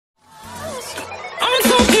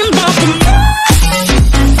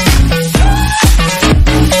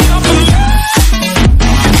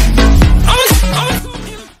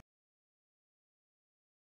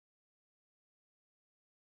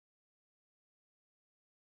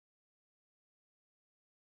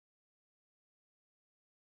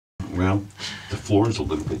Well, the floor's a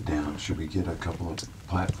little bit down. Should we get a couple of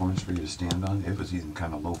platforms for you to stand on? It was even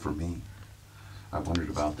kind of low for me. I wondered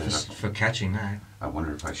about that. Just for catching that. I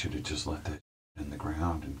wondered if I should have just let that in the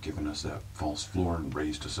ground and given us that false floor and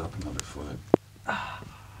raised us up another foot.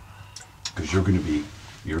 Because you're going to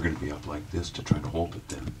be up like this to try to hold it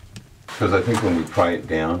then. Because I think when we pry it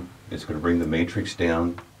down, it's going to bring the matrix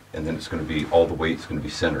down, and then it's going to be, all the weight's going to be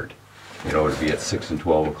centered. You know, it'll be at 6 and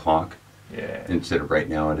 12 o'clock. Yeah. Instead of right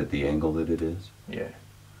now at the angle that it is. Yeah.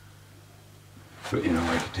 But you know,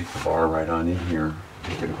 I could take the bar right on in here,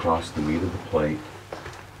 take it across the meat of the plate,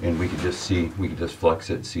 and we could just see, we could just flex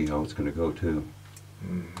it and see how it's going to go too.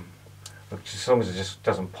 Look, as long as it just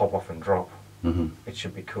doesn't pop off and drop, Mm-hmm. it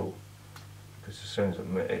should be cool. Because as soon as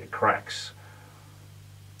it cracks,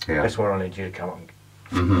 Yeah. that's where I need you to come up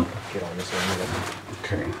and get on this end with it.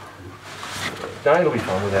 Okay. Dane will be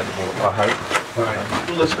fine without the board, I hope. All right.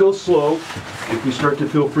 Well, let's go slow. If we start to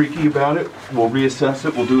feel freaky about it, we'll reassess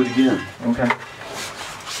it. We'll do it again. Okay.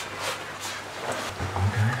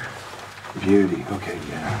 Beauty. Okay.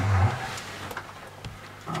 Yeah.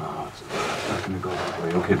 It's not going to go that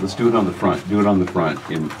way. Okay. Let's do it on the front. Do it on the front.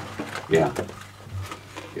 Yeah.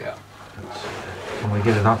 Yeah. Can we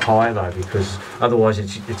get it up higher though? Because otherwise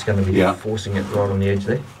it's going to be Yeah. forcing it right on the edge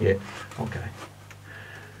there. Yeah. Okay.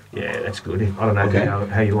 Yeah, that's good. I don't know Okay.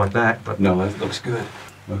 how you like that, but No, that looks good.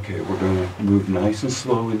 Okay, we're going to move nice and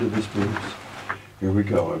slow into this boost. Here we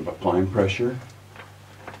go. I'm applying pressure.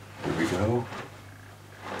 Here we go.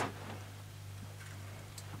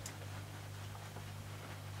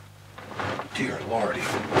 Dear Lordy.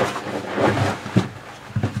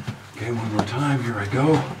 Okay, one more time. Here I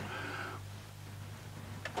go.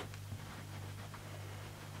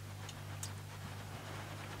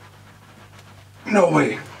 No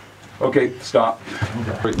way. Okay, stop.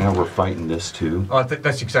 Okay. Right now we're fighting this too. I think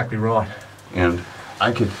that's exactly right. And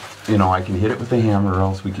I could, you know, I can hit it with the hammer, or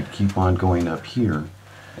else we could keep on going up here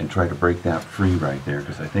and try to break that free right there,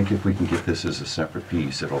 because I think if we can get this as a separate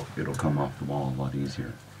piece, it'll come off the wall a lot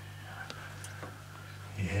easier.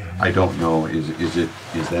 Yeah. I don't know, is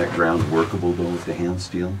that ground workable though with the hand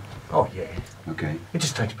steel? Oh yeah. Okay, It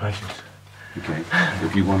just takes patience. okay.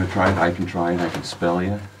 If you want to try it, I can try it, I can spell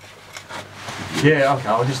you. Yeah, okay,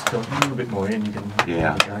 I'll just go a little bit more in, you can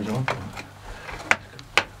Yeah. get the gauge on.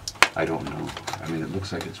 I don't know. I mean, it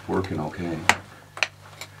looks like it's working okay.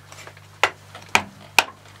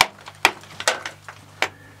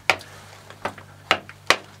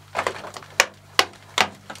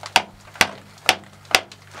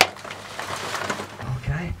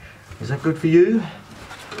 Okay, is that good for you?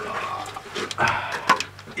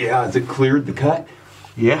 Yeah, has it cleared the cut?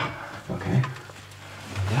 Yeah. Okay.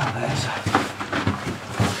 Yeah, that's...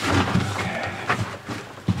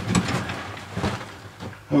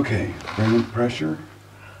 Okay, bring in pressure.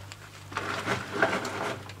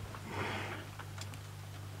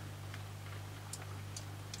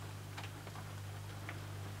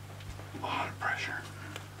 A lot of pressure.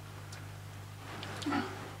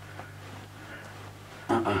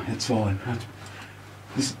 It's solid.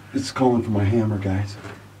 It's calling for my hammer, guys.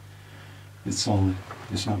 It's solid.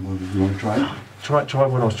 It's not moving. You want to try it? Try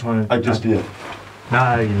what I was trying to... I just did.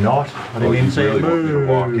 No, you're not. I didn't even see it move.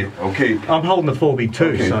 Walk it. Okay. I'm holding the 4B2,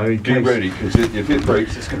 Okay, so... get ready, because if it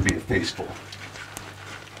breaks, it's going to be a faceful.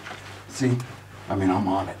 See? I mean, I'm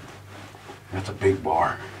on it. That's a big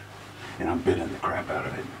bar, and I'm biting the crap out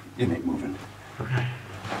of it. It ain't moving. Okay.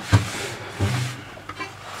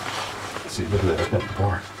 See, look at that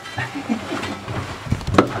bar.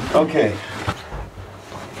 Okay.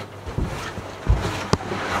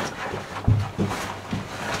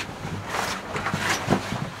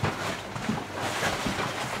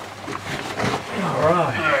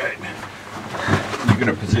 Alright. You're going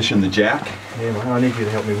to position the jack? Yeah, well, I need you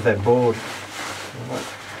to help me with that board.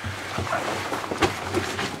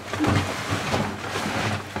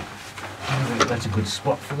 I think that's a good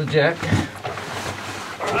spot for the jack.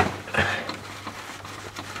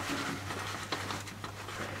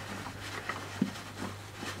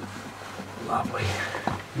 Lovely.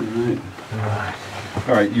 Alright.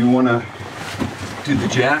 All right, you want to do the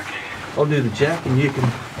jack? I'll do the jack and you can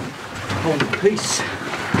hold the piece.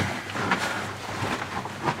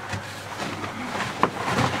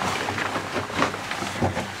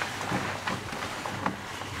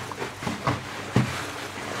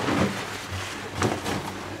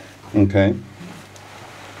 Okay.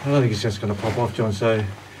 I don't think it's just going to pop off, John, so...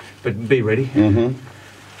 But be ready. Mm-hmm.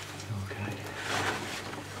 Okay.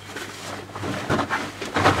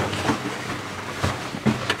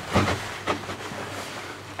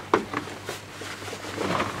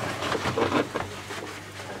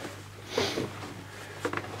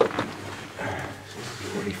 This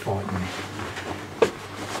is already fighting me.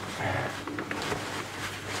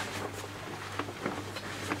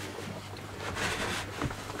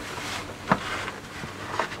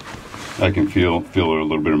 I can feel a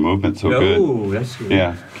little bit of movement, so good. Oh, that's good.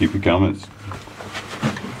 Yeah, keep it coming.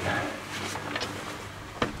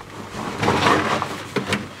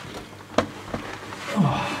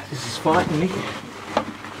 Oh, this is fighting me.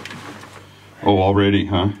 Oh, already,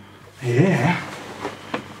 huh? Yeah.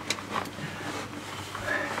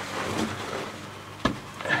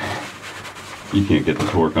 You can't get the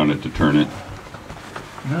torque on it to turn it.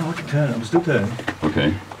 No, I can turn it. I'm still turning.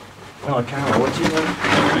 Okay. Oh, I can't. What's it like?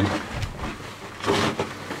 All right.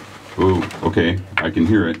 Ooh, okay, I can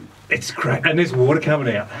hear it. It's crack, and there's water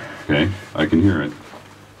coming out. Okay, I can hear it.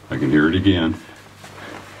 I can hear it again.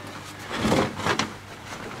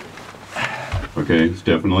 Okay,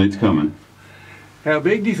 it's coming. How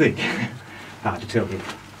big do you think? Hard to tell you.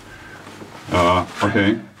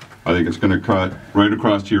 Okay, I think it's going to cut right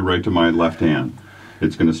across here, right to my left hand.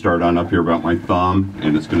 It's going to start on up here about my thumb,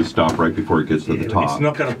 and it's going to stop right before it gets to the top. It's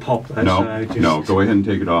not going to pop though. No, so just no, go ahead and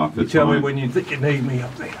take it off. It's tell fine. me when you think you need me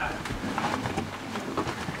up there.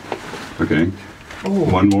 Okay.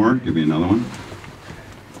 Oh. One more. Give me another one.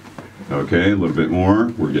 Okay, a little bit more.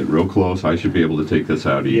 We're getting real close. I should be able to take this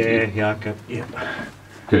out easy. Yeah, okay. Yeah.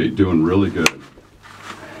 Okay, doing really good.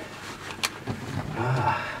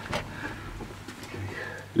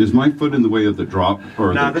 Is my foot in the way of the drop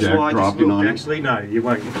or No, the that's jack why I just dropping looked. on it? Actually, no, you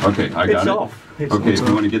won't. Okay, I got It's it. off. It's Okay, off. do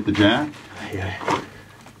you want to get the jack? Yeah.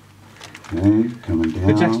 Okay, coming down.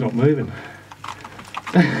 The jack's not moving.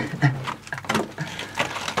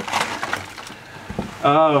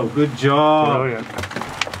 Oh, good job. Brilliant.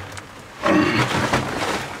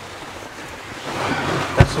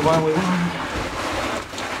 That's the one we want.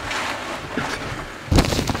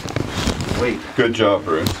 Sweet. Good job,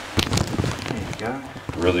 Bruce. There you go.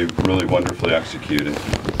 Really, really wonderfully executed.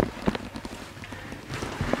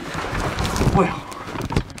 Well,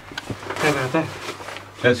 how about that?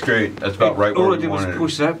 That's great. That's about right where All I we did was wanted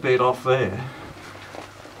push that bit off there.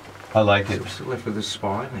 I like So it. we're still left with this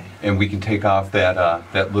spine there. And we can take off that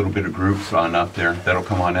that little bit of groups on up there. That'll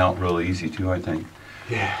come on out real easy too, I think.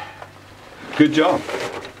 Yeah. Good job.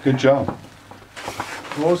 Good job.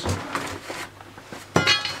 Awesome.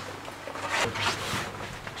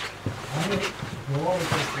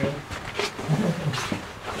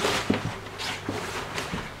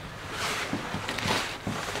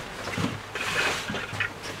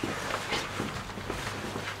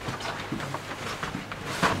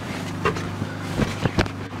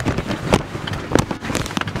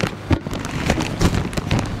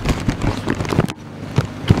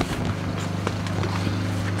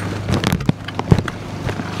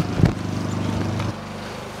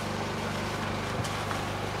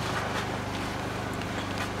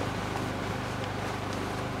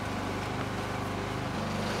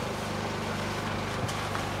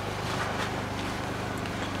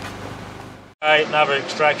 Okay, another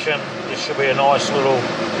extraction. This should be a nice little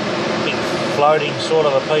big floating sort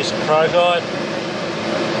of a piece of crocite.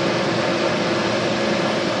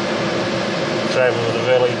 Travelling with a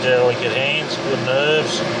very delicate hands, good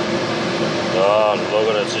nerves. Oh, look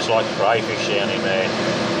at it, it's just like crayfish down here, man.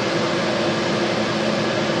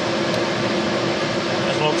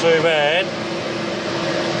 That's not too bad.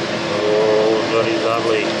 Oh, bloody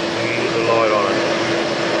lovely. Use the light on it.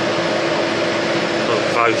 Not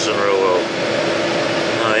focusing real well.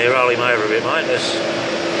 No, you roll him over a bit, mate. That's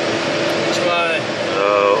Which way?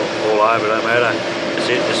 all over, don't matter. That's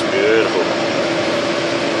it, just beautiful.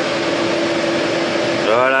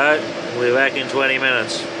 Righto, we'll be back in 20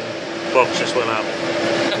 minutes. Box just went up.